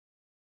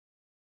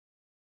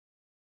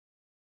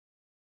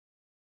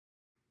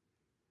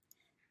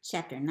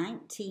Chapter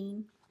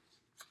 19,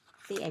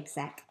 The Egg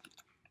Sack.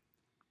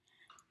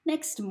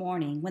 Next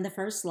morning, when the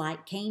first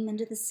light came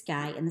into the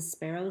sky and the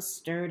sparrows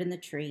stirred in the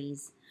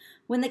trees,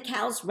 when the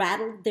cows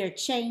rattled their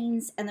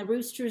chains and the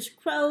roosters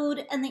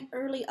crowed and the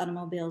early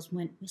automobiles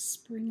went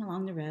whispering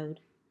along the road,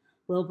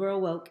 Wilbur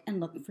awoke and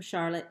looked for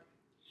Charlotte.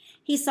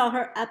 He saw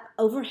her up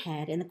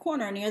overhead in the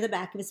corner near the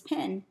back of his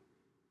pen.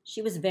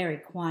 She was very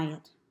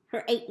quiet.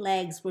 Her 8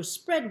 legs were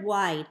spread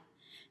wide.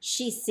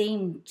 She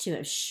seemed to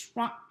have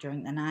shrunk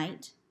during the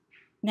night.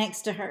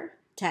 Next to her,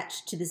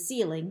 attached to the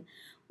ceiling,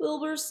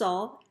 Wilbur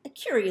saw a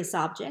curious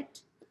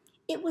object.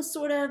 It was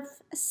sort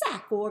of a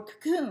sack or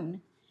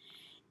cocoon.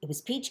 It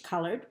was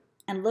peach-colored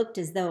and looked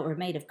as though it were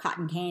made of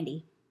cotton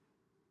candy.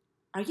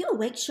 "Are you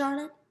awake,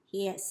 Charlotte?"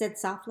 he said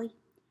softly.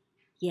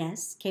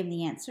 "Yes," came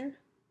the answer.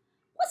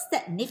 "What's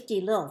that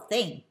nifty little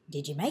thing?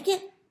 Did you make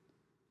it?"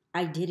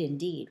 "I did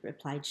indeed,"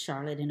 replied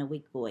Charlotte in a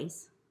weak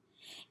voice.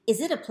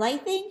 "Is it a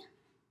plaything?"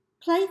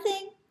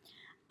 "Plaything?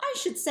 I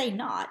should say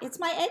not. It's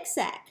my egg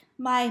sack,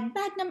 my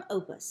magnum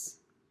opus."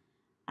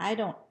 "I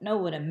don't know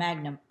what a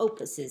magnum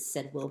opus is,"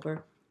 said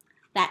Wilbur.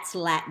 "That's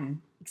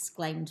Latin,"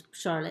 exclaimed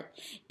Charlotte.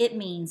 "It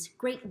means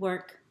great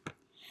work.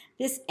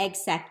 This egg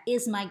sack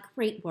is my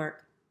great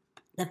work,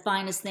 the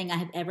finest thing I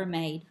have ever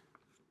made."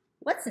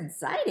 "What's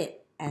inside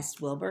it?"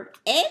 asked Wilbur.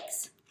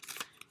 "Eggs?"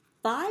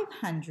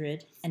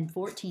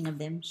 514 of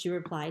them," she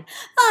replied.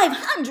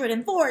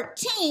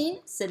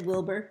 514, said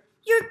Wilbur.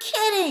 "You're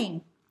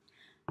kidding."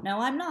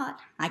 "No, I'm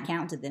not. I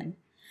counted them.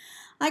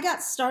 I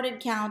got started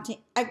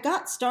counting,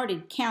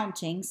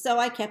 so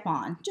I kept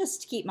on,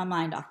 just to keep my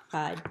mind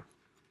occupied."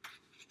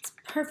 "It's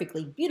a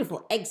perfectly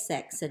beautiful egg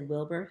sack," said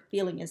Wilbur,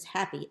 feeling as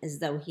happy as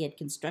though he had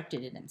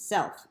constructed it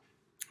himself.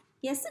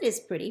 "Yes, it is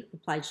pretty,"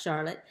 replied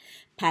Charlotte,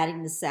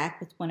 patting the sack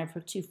with one of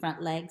her 2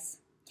 front legs.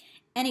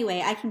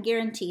 "Anyway, I can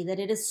guarantee that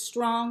it is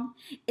strong.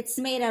 It's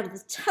made out of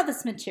the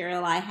toughest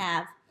material I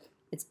have.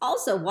 It's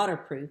also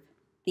waterproof.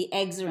 The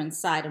eggs are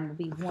inside and will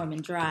be warm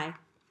and dry."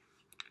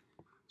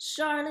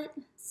 "Charlotte,"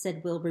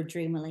 said Wilbur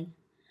dreamily,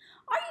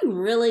 "are you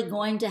really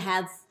going to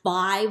have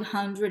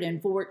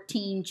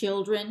 514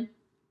 children?"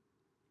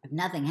 "If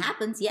nothing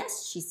happens,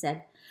 yes," she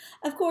said.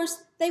 "Of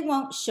course, they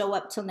won't show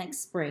up till next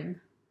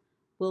spring."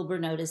 Wilbur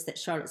noticed that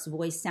Charlotte's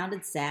voice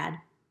sounded sad.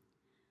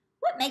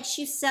 "What makes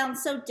you sound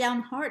so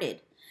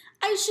downhearted?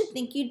 I should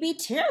think you'd be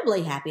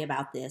terribly happy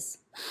about this."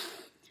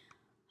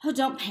 "Oh,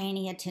 don't pay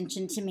any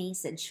attention to me,"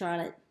 said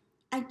Charlotte.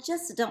 "I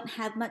just don't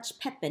have much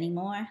pep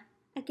anymore.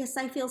 I guess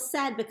I feel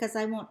sad because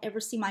I won't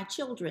ever see my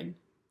children."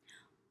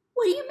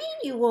 "What do you mean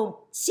you won't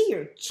see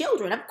your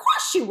children? Of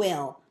course you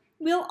will.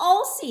 We'll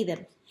all see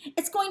them.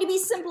 It's going to be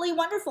simply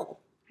wonderful.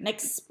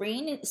 Next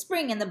spring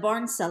in the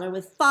barn cellar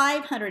with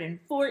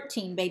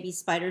 514 baby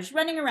spiders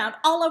running around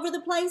all over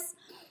the place.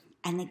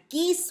 And the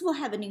geese will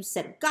have a new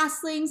set of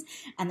goslings,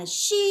 and the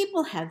sheep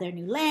will have their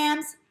new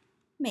lambs."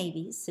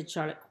 "Maybe," said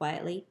Charlotte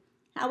quietly.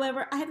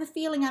 "However, I have a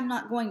feeling I'm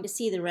not going to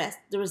see the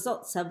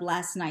results of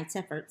last night's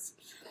efforts.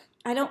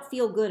 I don't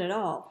feel good at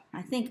all.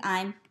 I think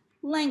I'm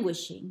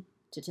languishing,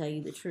 to tell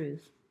you the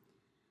truth."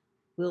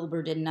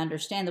 Wilbur didn't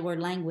understand the word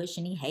languish,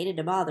 and he hated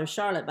to bother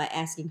Charlotte by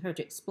asking her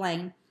to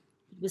explain.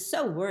 He was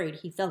so worried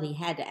he felt he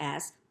had to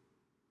ask.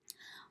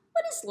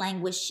 "What does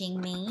languishing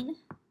mean?"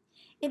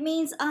 "It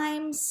means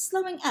I'm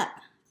slowing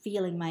up,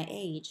 feeling my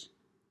age."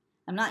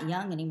 "I'm not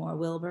young anymore,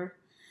 Wilbur.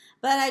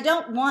 But I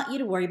don't want you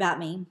to worry about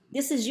me.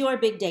 This is your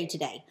big day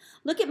today.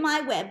 Look at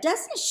my web.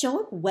 Doesn't it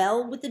show up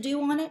well with the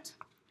dew on it?"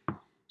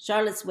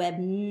 Charlotte's web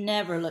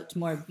never looked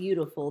more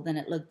beautiful than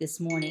it looked this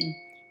morning.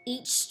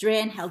 Each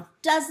strand held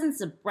dozens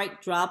of bright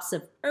drops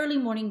of early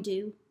morning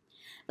dew.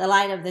 The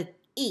light of the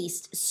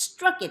east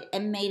struck it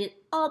and made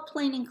it all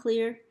plain and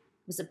clear.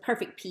 It was a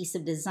perfect piece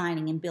of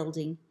designing and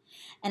building.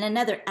 In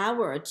another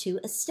hour or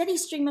 2, a steady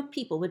stream of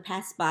people would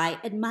pass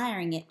by,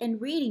 admiring it and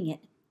reading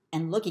it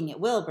and looking at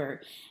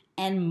Wilbur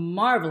and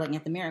marveling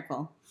at the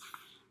miracle.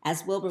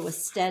 As Wilbur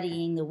was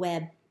studying the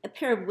web, a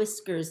pair of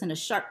whiskers and a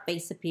sharp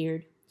face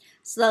appeared.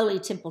 Slowly,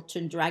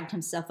 Templeton dragged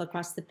himself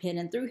across the pen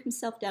and threw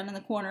himself down in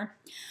the corner.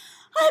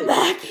 "I'm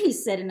back," he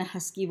said in a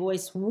husky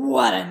voice.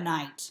 "What a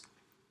night!"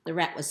 The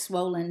rat was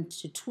swollen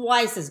to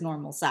twice his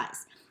normal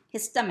size.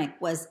 His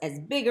stomach was as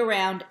big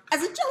around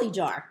as a jelly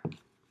jar.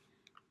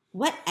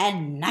 "What a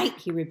night,"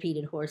 he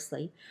repeated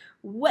hoarsely.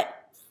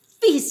 "What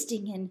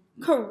feasting and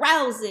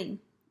carousing!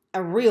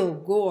 A real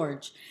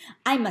gorge.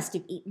 I must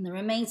have eaten the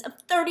remains of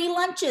 30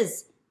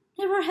 lunches.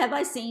 Never have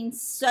I seen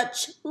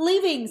such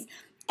leavings,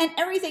 and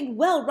everything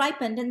well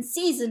ripened and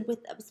seasoned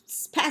with the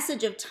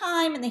passage of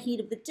time and the heat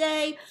of the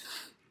day.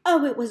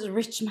 Oh, it was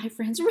rich, my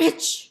friends,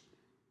 rich."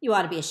 "You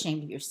ought to be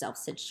ashamed of yourself,"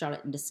 said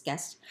Charlotte in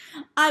disgust.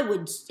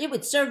 It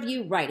would serve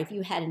you right if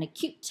you had an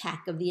acute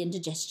attack of the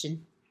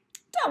indigestion."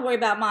 "Don't worry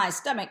about my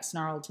stomach,"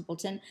 snarled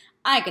Templeton.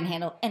 "I can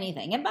handle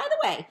anything. And by the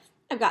way,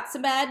 I've got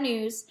some bad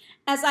news.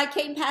 As I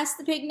came past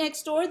the pig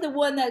next door, the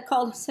one that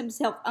called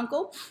himself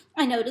Uncle,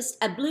 I noticed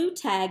a blue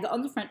tag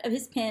on the front of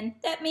his pen.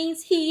 That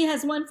means he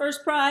has won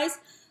first prize.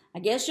 I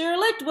guess you're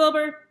licked,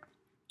 Wilbur.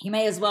 You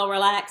may as well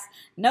relax.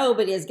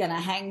 Nobody is going to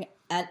hang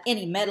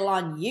any meddle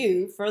on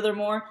you.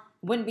 Furthermore,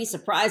 wouldn't be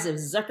surprised if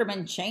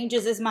Zuckerman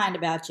changes his mind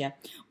about you.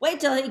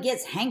 Wait till he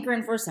gets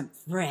hankering for some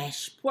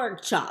fresh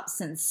pork chops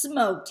and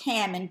smoked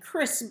ham and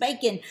crisp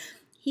bacon.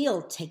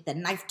 He'll take the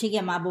knife to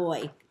you, my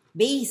boy.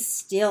 Be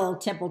still,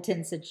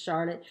 Templeton, said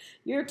Charlotte.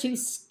 You're too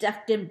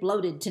stuffed and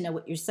bloated to know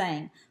what you're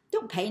saying.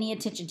 Don't pay any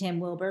attention to him,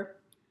 Wilbur.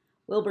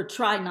 Wilbur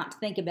tried not to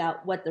think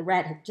about what the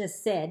rat had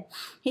just said.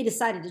 He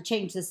decided to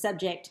change the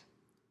subject.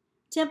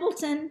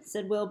 Templeton,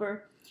 said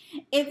Wilbur,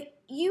 if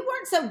you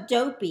weren't so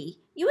dopey,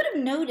 you would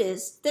have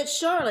noticed that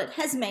Charlotte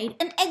has made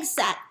an egg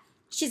sack.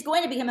 She's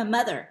going to become a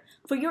mother.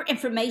 For your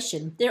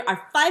information, there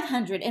are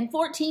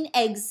 514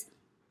 eggs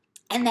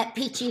in that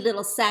peachy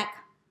little sack.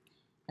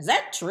 Is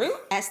that true?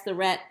 Asked the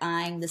rat,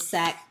 eyeing the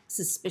sack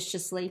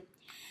suspiciously.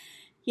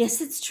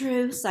 Yes, it's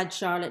true, sighed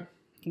Charlotte.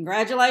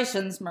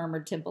 Congratulations,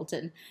 murmured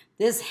Templeton.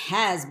 This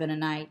has been a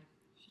night.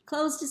 He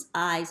closed his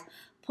eyes,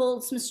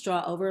 pulled some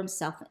straw over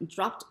himself, and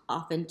dropped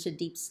off into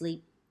deep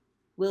sleep.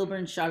 Wilbur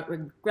and Charlotte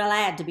were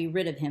glad to be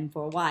rid of him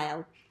for a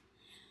while.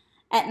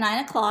 At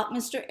 9 o'clock,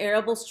 Mr.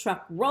 Arable's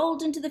truck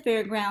rolled into the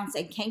fairgrounds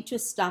and came to a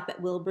stop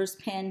at Wilbur's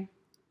pen.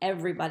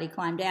 Everybody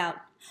climbed out.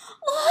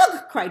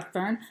 Look, cried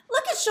Fern.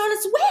 Look at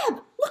Charlotte's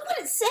web. Look what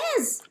it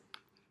says.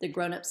 The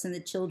grown-ups and the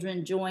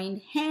children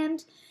joined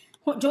hands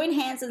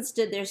and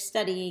stood there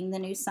studying the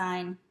new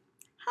sign.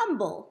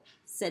 Humble,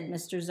 said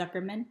Mr.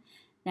 Zuckerman.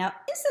 Now,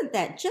 isn't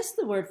that just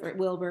the word for it,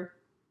 Wilbur?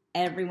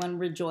 Everyone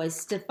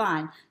rejoiced to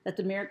find that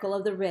the miracle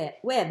of the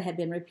web had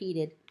been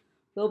repeated.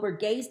 Wilbur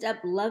gazed up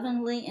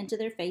lovingly into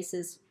their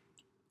faces.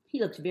 He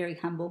looked very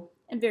humble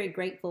and very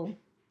grateful.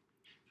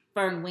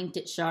 Fern winked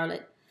at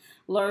Charlotte.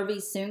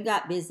 Lurvy soon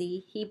got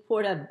busy. He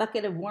poured a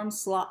bucket of warm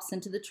slops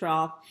into the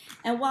trough,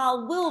 and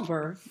while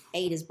Wilbur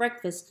ate his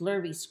breakfast,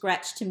 Lurvy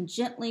scratched him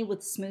gently with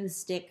a smooth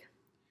stick.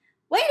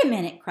 Wait a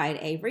minute, cried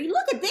Avery.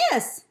 Look at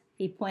this.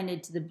 He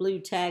pointed to the blue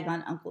tag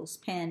on Uncle's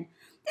pen.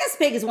 This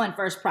pig has won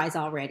first prize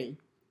already.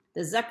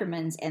 The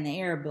Zuckermans and the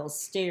Arabills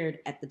stared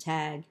at the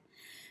tag.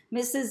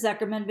 Mrs.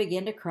 Zuckerman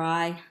began to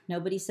cry.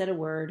 Nobody said a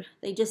word.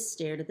 They just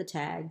stared at the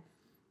tag.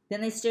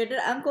 Then they stared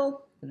at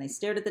Uncle. Then they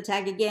stared at the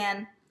tag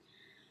again.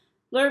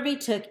 Lurvy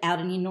took out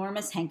an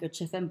enormous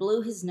handkerchief and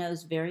blew his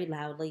nose very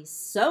loudly,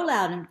 so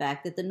loud, in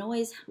fact, that the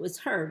noise was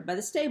heard by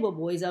the stable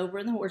boys over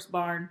in the horse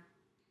barn.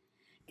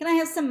 Can I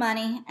have some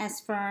money?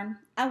 Asked Fern.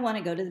 I want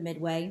to go to the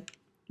Midway.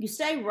 You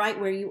stay right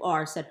where you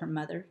are, said her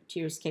mother.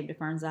 Tears came to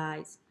Fern's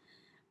eyes.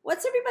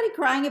 What's everybody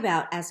crying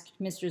about? Asked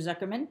Mr.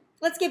 Zuckerman.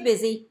 Let's get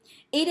busy.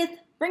 Edith,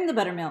 bring the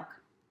buttermilk.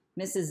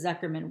 Mrs.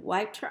 Zuckerman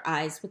wiped her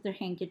eyes with her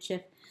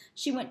handkerchief.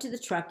 She went to the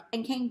truck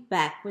and came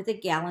back with a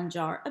gallon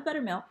jar of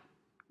buttermilk.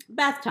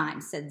 Bath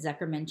time, said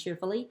Zuckerman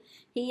cheerfully.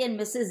 He and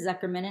Mrs.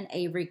 Zuckerman and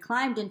Avery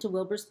climbed into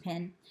Wilbur's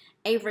pen.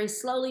 Avery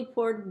slowly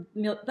poured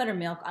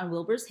buttermilk on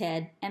Wilbur's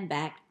head and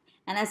back,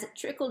 and as it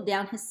trickled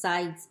down his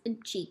sides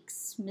and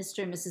cheeks,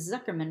 Mr. and Mrs.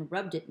 Zuckerman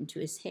rubbed it into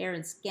his hair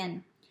and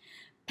skin.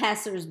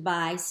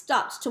 Passers-by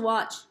stopped to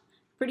watch.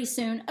 Pretty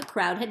soon a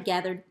crowd had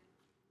gathered.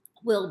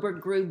 Wilbur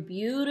grew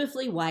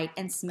beautifully white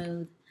and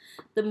smooth.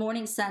 The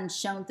morning sun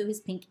shone through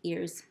his pink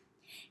ears.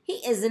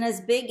 He isn't as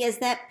big as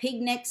that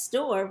pig next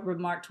door,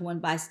 remarked one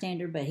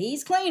bystander, but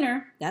he's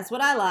cleaner. That's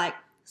what I like.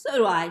 So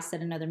do I,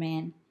 said another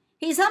man.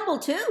 He's humble,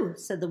 too,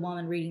 said the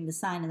woman reading the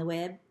sign in the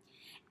web.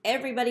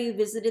 Everybody who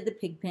visited the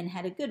pig pen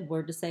had a good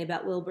word to say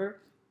about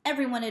Wilbur.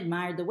 Everyone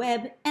admired the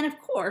web, and of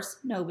course,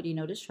 nobody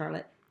noticed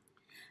Charlotte.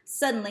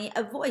 Suddenly,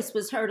 a voice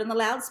was heard on the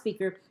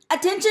loudspeaker.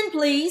 Attention,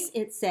 please,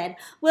 it said.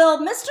 Will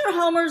Mr.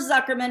 Homer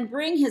Zuckerman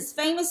bring his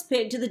famous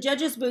pig to the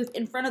judge's booth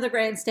in front of the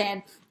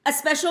grandstand? A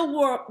special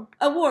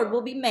award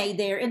will be made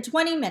there in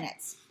 20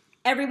 minutes.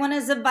 Everyone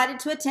is invited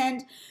to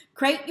attend.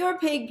 Crate your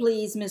pig,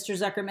 please, Mr.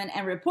 Zuckerman,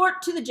 and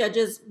report to the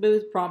judge's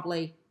booth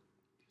promptly.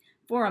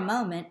 For a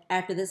moment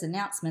after this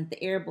announcement, the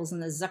Arabills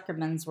and the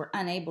Zuckermans were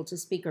unable to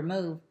speak or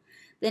move.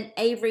 Then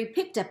Avery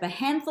picked up a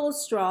handful of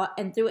straw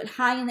and threw it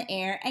high in the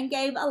air and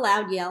gave a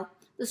loud yell.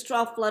 The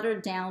straw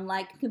fluttered down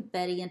like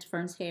confetti into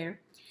Fern's hair.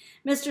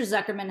 Mr.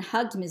 Zuckerman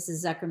hugged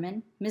Mrs.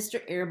 Zuckerman.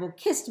 Mr. Arable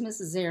kissed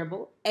Mrs.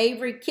 Arable.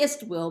 Avery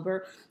kissed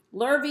Wilbur.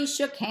 Lurvy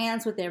shook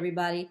hands with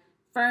everybody.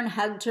 Fern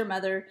hugged her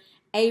mother.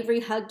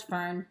 Avery hugged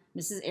Fern.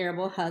 Mrs.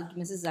 Arable hugged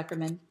Mrs.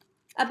 Zuckerman.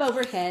 Up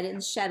overhead, in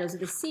the shadows of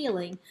the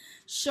ceiling,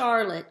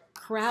 Charlotte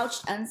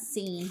crouched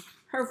unseen,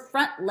 her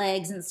front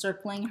legs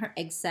encircling her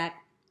egg sack.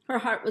 Her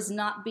heart was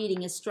not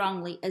beating as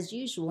strongly as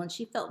usual, and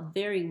she felt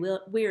very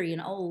weary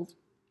and old.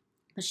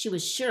 But she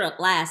was sure at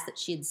last that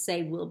she had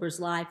saved Wilbur's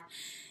life.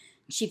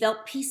 She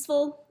felt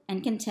peaceful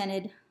and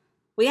contented.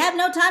 We have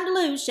no time to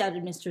lose,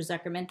 shouted Mr.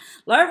 Zuckerman.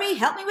 Lurvy,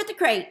 help me with the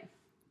crate.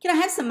 Can I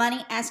have some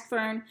money? Asked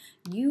Fern.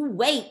 You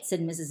wait,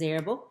 said Mrs.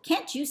 Arable.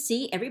 Can't you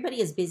see everybody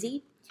is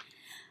busy?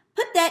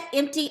 Put that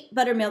empty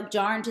buttermilk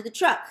jar into the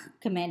truck,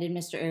 commanded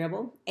Mr.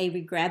 Arable.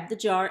 Avery grabbed the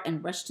jar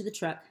and rushed to the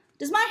truck.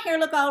 Does my hair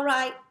look all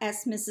right?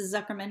 Asked Mrs.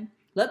 Zuckerman.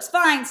 Looks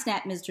fine,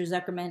 snapped Mr.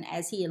 Zuckerman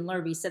as he and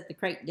Lurvy set the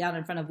crate down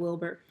in front of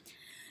Wilbur.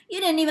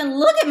 You didn't even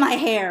look at my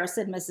hair,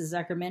 said Mrs.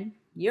 Zuckerman.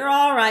 You're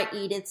all right,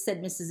 Edith,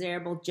 said Mrs.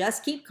 Arable.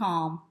 Just keep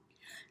calm.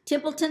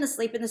 Templeton,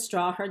 asleep in the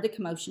straw, heard the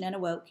commotion and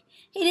awoke.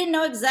 He didn't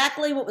know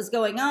exactly what was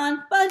going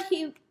on,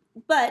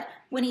 but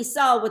when he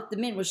saw what the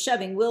men were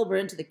shoving Wilbur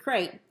into the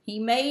crate, he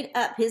made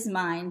up his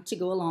mind to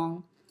go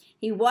along.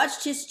 He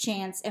watched his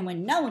chance, and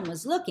when no one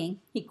was looking,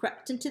 he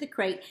crept into the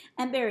crate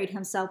and buried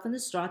himself in the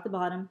straw at the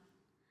bottom.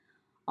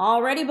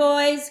 "All ready,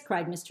 boys,"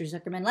 cried Mr.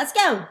 Zuckerman. "Let's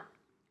go."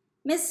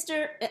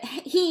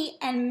 He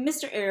and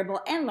Mr. Arable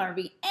and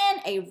Lurvy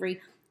and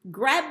Avery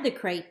grabbed the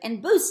crate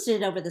and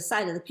boosted it over the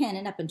side of the pen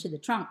and up into the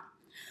trunk.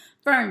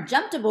 Fern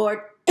jumped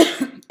aboard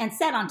and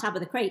sat on top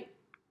of the crate.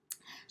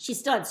 She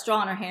still had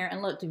straw in her hair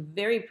and looked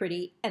very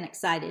pretty and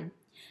excited.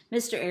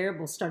 Mr.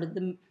 Arable started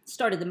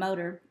the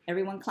motor.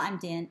 Everyone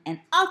climbed in,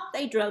 and off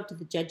they drove to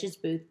the judge's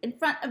booth in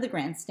front of the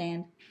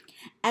grandstand.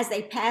 As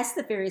they passed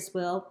the Ferris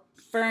wheel,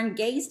 Fern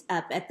gazed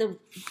up at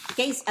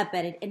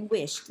it and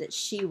wished that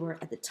she were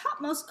at the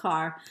topmost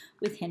car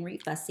with Henry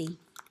Fussy.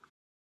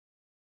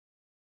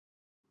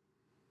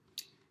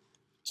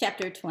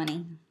 Chapter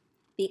 20.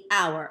 The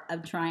Hour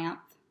of Triumph.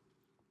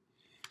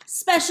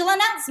 "Special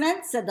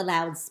announcement," said the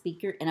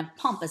loudspeaker in a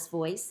pompous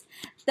voice.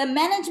 "The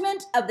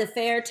management of the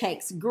fair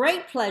takes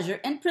great pleasure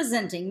in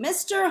presenting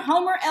Mr.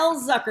 Homer L.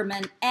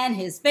 Zuckerman and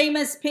his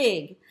famous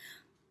pig.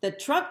 The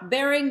truck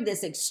bearing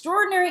this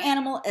extraordinary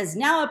animal is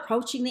now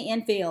approaching the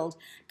infield.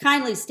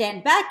 Kindly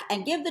stand back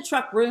and give the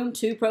truck room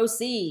to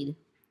proceed."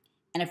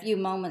 In a few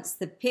moments,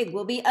 the pig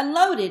will be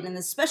unloaded in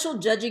the special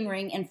judging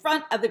ring in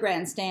front of the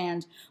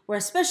grandstand, where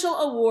a special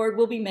award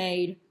will be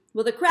made.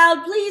 Will the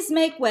crowd please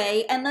make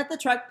way and let the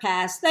truck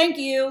pass? Thank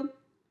you.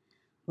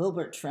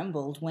 Wilbur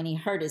trembled when he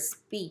heard this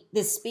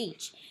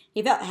speech.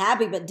 He felt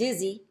happy but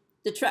dizzy.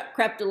 The truck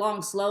crept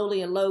along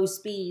slowly at low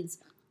speeds.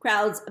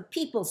 Crowds of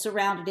people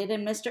surrounded it,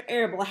 and Mr.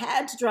 Arable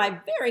had to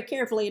drive very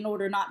carefully in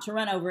order not to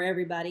run over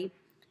everybody.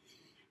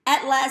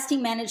 At last he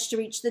managed to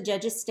reach the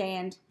judge's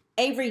stand.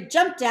 Avery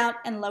jumped out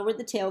and lowered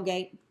the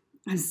tailgate.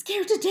 "I'm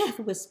scared to death,"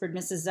 whispered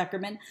Mrs.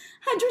 Zuckerman.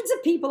 "Hundreds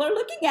of people are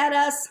looking at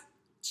us."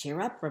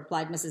 "Cheer up,"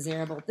 replied Mrs.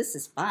 Arable. "This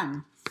is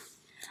fun."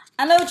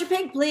 "Unload your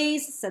pig,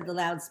 please," said the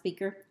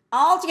loudspeaker.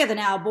 "All together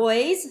now,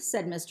 boys,"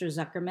 said Mr.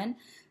 Zuckerman.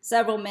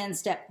 Several men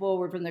stepped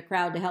forward from the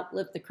crowd to help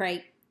lift the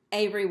crate.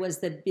 Avery was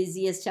the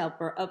busiest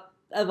helper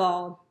of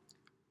all.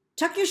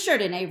 "Tuck your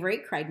shirt in, Avery,"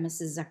 cried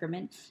Mrs.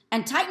 Zuckerman,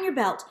 "and tighten your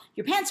belt.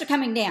 Your pants are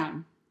coming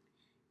down."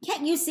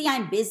 "Can't you see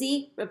I'm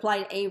busy?"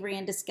 replied Avery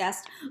in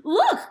disgust.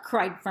 "Look!"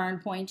 cried Fern,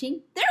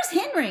 pointing. "There's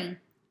Henry."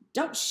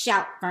 "Don't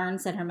shout, Fern,"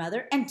 said her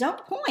mother, "and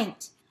don't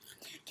point."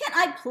 "Can't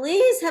I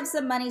please have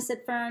some money?"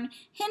 said Fern.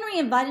 "Henry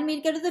invited me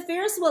to go to the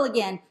Ferris wheel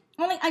again,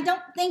 only I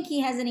don't think he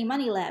has any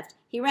money left.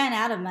 He ran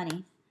out of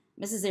money."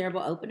 Mrs.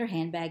 Arable opened her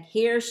handbag.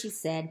 "Here," she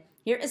said.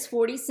 "Here is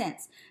 40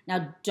 cents.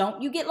 Now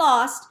don't you get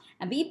lost,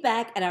 and be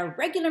back at our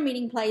regular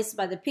meeting place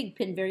by the pig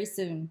pen very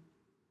soon."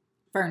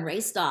 Fern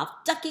raced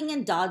off, ducking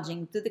and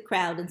dodging through the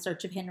crowd in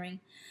search of Henry.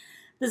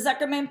 "The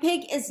Zuckerman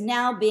pig is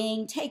now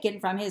being taken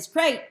from his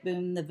crate,"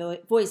 boomed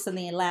the voice on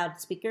the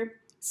loudspeaker.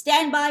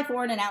 "Stand by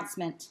for an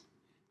announcement."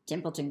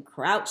 Templeton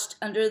crouched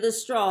under the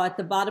straw at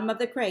the bottom of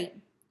the crate.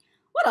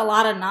 "What a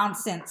lot of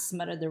nonsense,"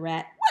 muttered the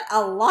rat. "What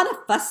a lot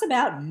of fuss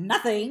about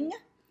nothing."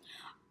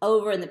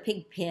 Over in the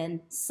pig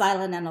pen,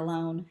 silent and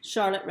alone,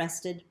 Charlotte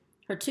rested.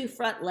 Her two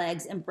front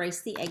legs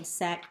embraced the egg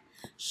sack.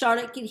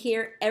 Charlotte could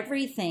hear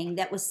everything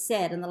that was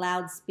said in the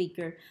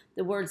loudspeaker.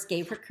 The words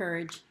gave her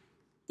courage.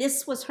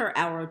 This was her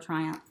hour of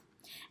triumph.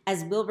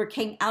 As Wilbur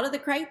came out of the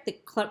crate, the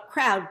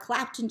crowd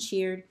clapped and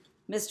cheered.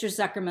 Mr.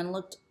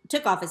 Zuckerman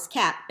took off his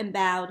cap and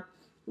bowed.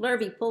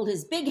 Lurvy pulled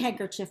his big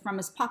handkerchief from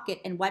his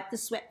pocket and wiped the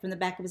sweat from the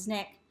back of his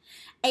neck.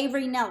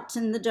 Avery knelt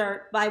in the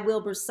dirt by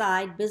Wilbur's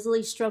side,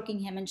 busily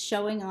stroking him and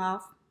showing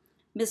off.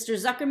 Mr.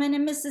 Zuckerman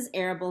and Mrs.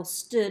 Arable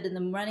stood on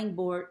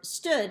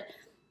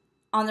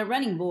the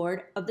running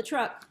board of the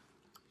truck.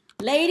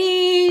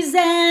 "Ladies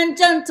and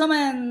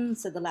gentlemen,"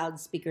 said the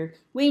loudspeaker,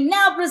 "we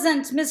now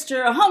present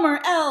Mr. Homer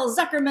L.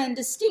 Zuckerman,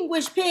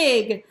 Distinguished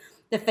Pig.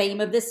 The fame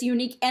of this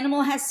unique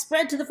animal has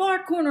spread to the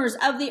far corners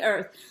of the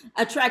earth,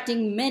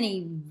 attracting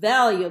many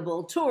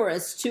valuable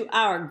tourists to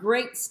our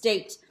great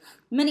state.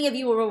 Many of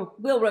you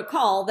will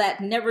recall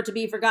that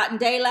never-to-be-forgotten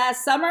day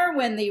last summer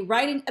when the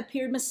writing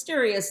appeared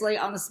mysteriously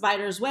on the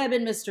spider's web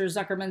in Mr.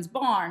 Zuckerman's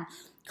barn,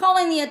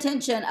 calling the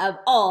attention of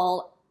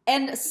all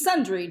and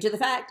sundry to the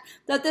fact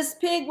that this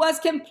pig was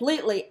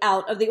completely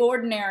out of the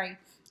ordinary.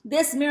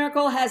 This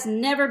miracle has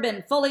never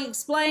been fully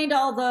explained,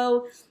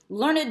 although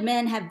learned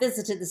men have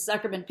visited the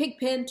Zuckerman pig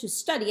pen to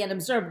study and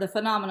observe the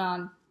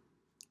phenomenon.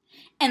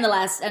 In the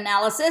last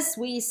analysis,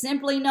 we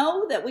simply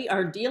know that we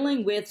are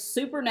dealing with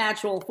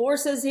supernatural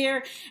forces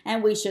here,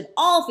 and we should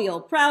all feel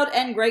proud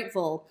and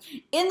grateful.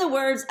 In the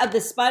words of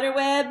the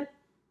spiderweb,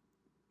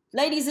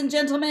 ladies and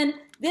gentlemen,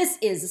 this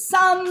is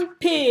some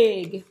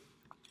pig."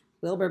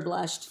 Wilbur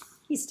blushed.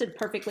 He stood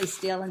perfectly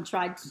still and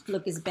tried to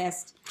look his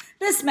best.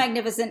 "This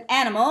magnificent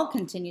animal,"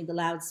 continued the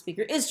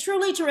loudspeaker, "is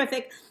truly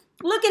terrific.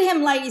 Look at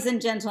him, ladies and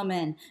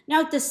gentlemen.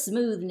 Note the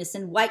smoothness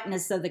and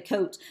whiteness of the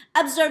coat.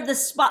 Observe the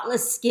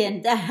spotless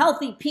skin, the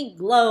healthy pink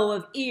glow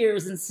of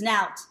ears and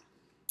snout."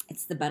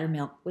 "It's the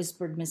buttermilk,"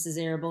 whispered Mrs.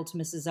 Arable to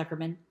Mrs.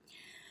 Zuckerman.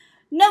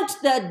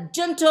 Note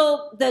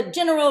the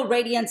general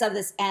radiance of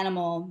this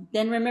animal.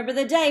 Then remember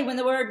the day when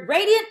the word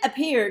radiant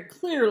appeared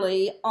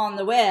clearly on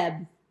the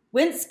web.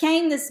 Whence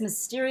came this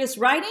mysterious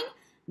writing?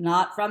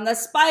 Not from the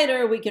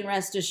spider, we can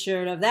rest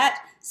assured of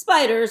that.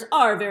 Spiders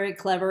are very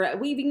clever at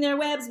weaving their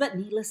webs, but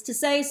needless to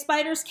say,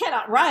 spiders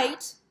cannot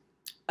write.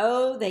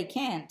 Oh, they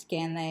can't,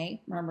 can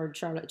they? Murmured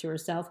Charlotte to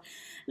herself.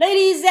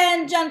 Ladies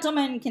and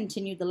gentlemen,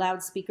 continued the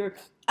loudspeaker,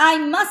 I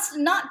must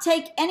not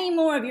take any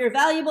more of your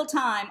valuable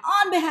time.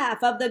 On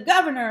behalf of the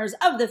governors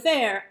of the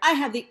fair, I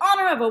have the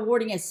honor of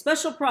awarding a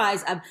special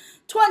prize of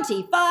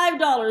 $25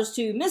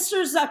 to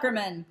Mr.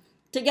 Zuckerman,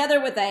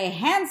 together with a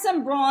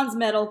handsome bronze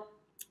medal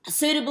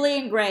suitably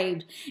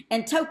engraved,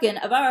 in token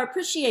of our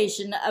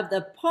appreciation of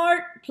the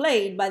part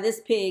played by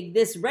this pig,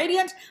 this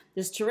radiant,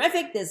 this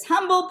terrific, this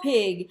humble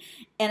pig,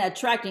 in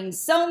attracting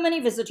so many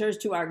visitors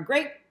to our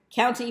great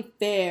county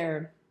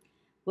fair.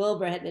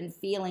 Wilbur had been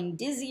feeling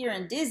dizzier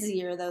and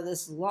dizzier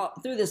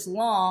through this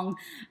long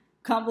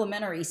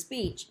complimentary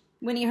speech.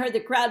 When he heard the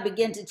crowd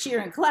begin to cheer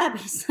and clap,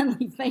 he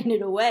suddenly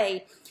fainted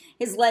away.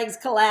 His legs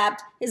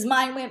collapsed, his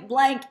mind went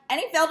blank, and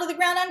he fell to the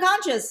ground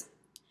unconscious.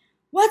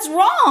 What's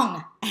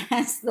wrong?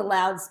 Asked the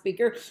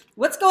loudspeaker.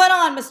 What's going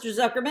on, Mr.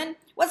 Zuckerman?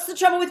 What's the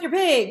trouble with your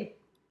pig?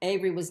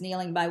 Avery was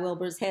kneeling by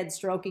Wilbur's head,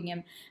 stroking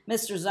him.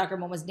 Mr.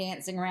 Zuckerman was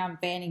dancing around,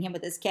 fanning him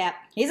with his cap.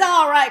 He's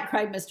all right,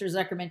 cried Mr.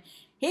 Zuckerman.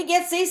 He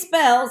gets these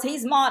spells.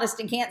 He's modest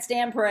and can't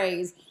stand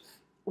praise.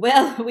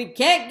 Well, we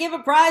can't give a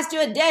prize to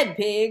a dead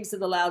pig,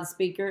 said the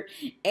loudspeaker.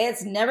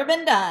 It's never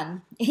been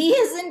done. He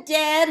isn't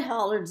dead,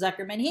 hollered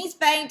Zuckerman. He's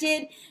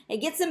fainted. He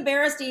gets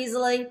embarrassed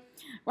easily.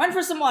 Run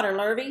for some water,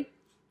 Lurvy.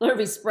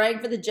 Lurvy sprang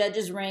for the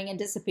judge's ring and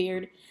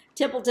disappeared.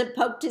 Templeton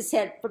poked his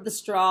head from the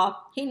straw.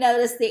 He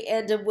noticed the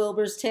end of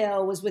Wilbur's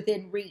tail was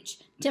within reach.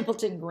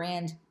 Templeton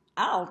grinned.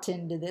 I'll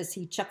tend to this,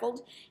 he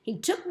chuckled. He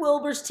took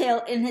Wilbur's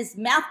tail in his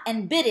mouth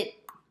and bit it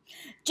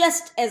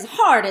just as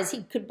hard as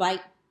he could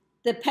bite.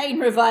 The pain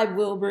revived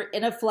Wilbur.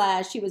 In a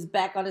flash, he was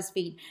back on his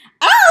feet.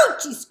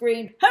 Ouch! He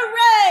screamed.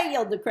 Hooray!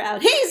 Yelled the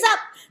crowd. He's up!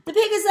 The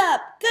pig is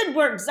up! Good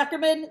work,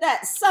 Zuckerman!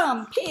 That's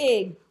some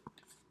pig!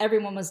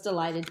 Everyone was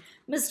delighted.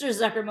 Mr.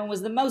 Zuckerman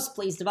was the most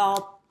pleased of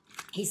all.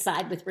 He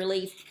sighed with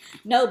relief.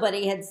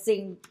 Nobody had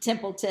seen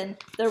Templeton.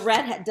 The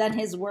rat had done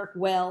his work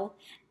well.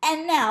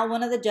 And now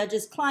one of the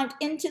judges climbed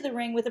into the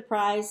ring with a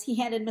prize. He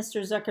handed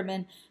Mr.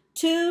 Zuckerman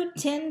 2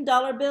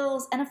 $10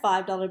 bills and a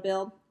 $5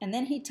 bill, and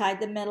then he tied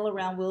the medal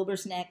around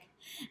Wilbur's neck.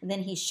 And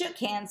then he shook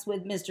hands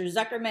with Mr.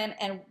 Zuckerman,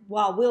 and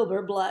while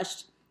Wilbur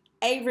blushed,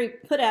 Avery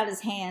put out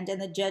his hand,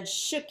 and the judge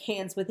shook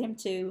hands with him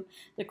too.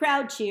 The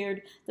crowd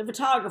cheered. The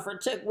photographer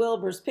took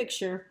Wilbur's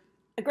picture.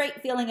 A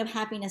great feeling of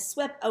happiness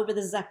swept over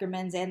the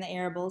Zuckermans and the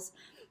Arables.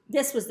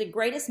 This was the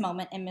greatest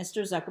moment in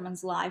Mr.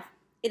 Zuckerman's life.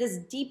 It is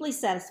deeply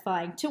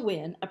satisfying to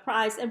win a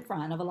prize in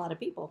front of a lot of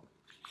people.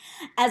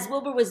 As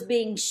Wilbur was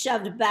being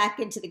shoved back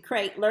into the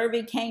crate,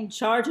 Lurvy came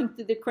charging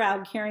through the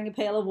crowd carrying a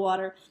pail of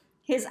water.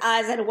 His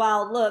eyes had a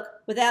wild look.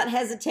 Without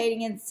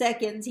hesitating a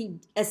second,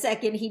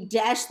 he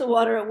dashed the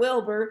water at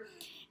Wilbur.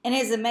 In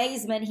his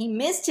amazement, he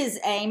missed his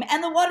aim,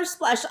 and the water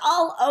splashed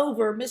all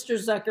over Mr.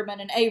 Zuckerman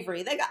and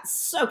Avery. They got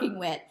soaking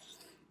wet.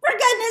 For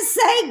goodness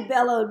sake,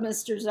 bellowed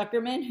Mr.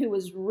 Zuckerman, who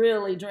was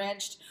really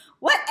drenched.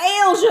 What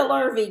ails you,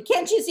 Lurvy?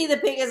 Can't you see the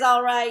pig is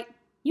all right?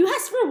 You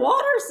asked for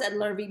water, said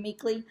Lurvy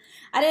meekly.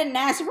 I didn't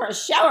ask for a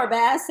shower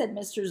bath, said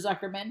Mr.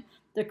 Zuckerman.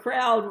 The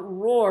crowd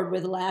roared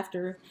with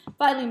laughter.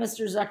 Finally,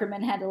 Mr.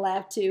 Zuckerman had to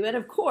laugh too, and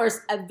of course,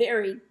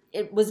 Avery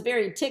was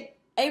very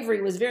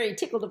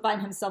tickled to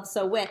find himself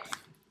so wet,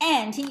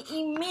 and he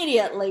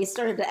immediately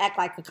started to act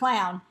like a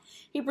clown.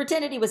 He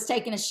pretended he was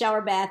taking a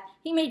shower bath.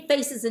 He made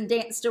faces and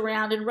danced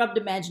around and rubbed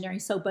imaginary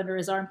soap under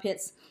his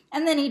armpits,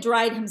 and then he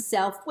dried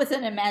himself with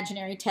an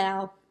imaginary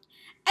towel.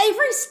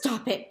 Avery,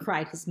 stop it,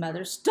 cried his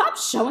mother. Stop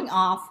showing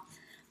off.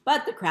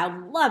 But the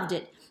crowd loved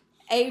it.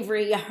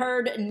 Avery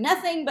heard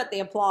nothing but the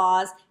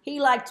applause. He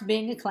liked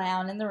being a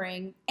clown in the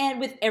ring and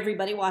with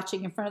everybody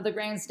watching in front of the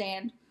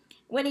grandstand.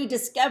 When he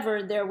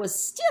discovered there was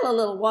still a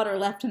little water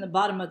left in the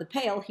bottom of the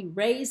pail, he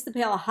raised the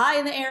pail high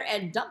in the air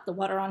and dumped the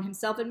water on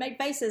himself and made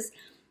faces.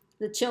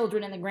 The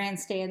children in the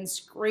grandstand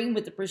screamed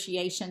with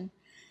appreciation.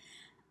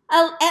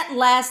 At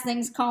last,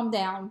 things calmed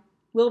down.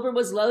 Wilbur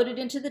was loaded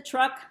into the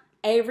truck.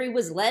 Avery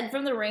was led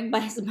from the ring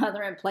by his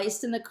mother and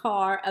placed in the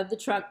car of the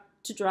truck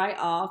to dry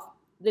off,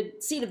 the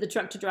seat of the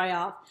truck to dry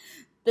off.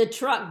 The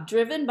truck,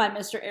 driven by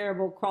Mr.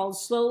 Arable, crawled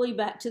slowly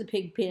back to the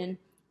pig pen.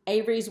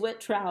 Avery's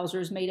wet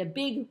trousers made a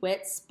big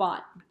wet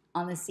spot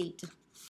on the seat.